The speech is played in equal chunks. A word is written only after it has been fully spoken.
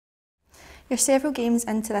You're several games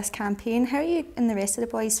into this campaign. How are you and the rest of the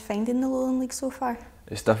boys finding the Lowland League so far?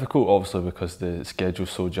 It's difficult, obviously, because the schedule's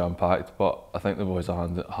so jam-packed, but I think the boys are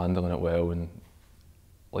handling it well, and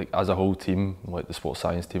like as a whole team, like the sports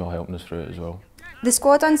science team are helping us through it as well. The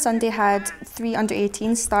squad on Sunday had 3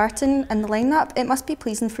 under-18s starting in the lineup. It must be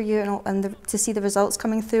pleasing for you to see the results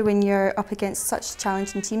coming through when you're up against such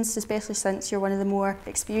challenging teams, especially since you're one of the more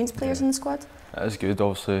experienced players in the squad. It is good,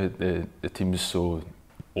 obviously. The team is so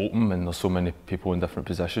open and there's so many people in different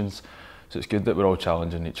positions, so it's good that we're all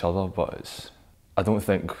challenging each other, but I don't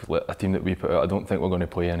think, like, a team that we put out, I don't think we're going to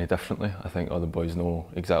play any differently. I think all the boys know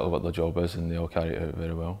exactly what their job is and they all carry it out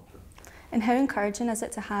very well. And how encouraging is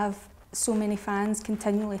it to have so many fans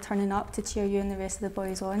continually turning up to cheer you and the rest of the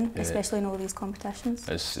boys on, especially in all these competitions?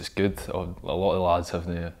 It's good. A lot of the lads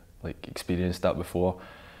haven't experienced that before,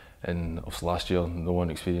 and obviously last year no one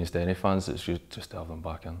experienced any fans. It's just to have them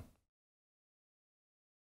back in.